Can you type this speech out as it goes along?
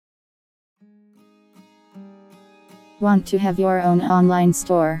Want to have your own online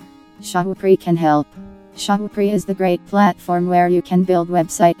store? Shopify can help. Shopify is the great platform where you can build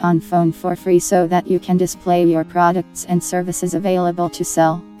website on phone for free so that you can display your products and services available to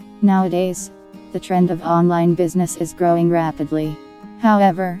sell. Nowadays, the trend of online business is growing rapidly.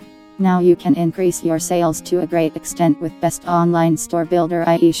 However, now you can increase your sales to a great extent with best online store builder,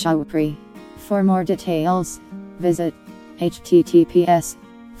 i.e. Shopify. For more details, visit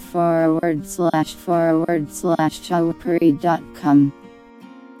https://shopify.com.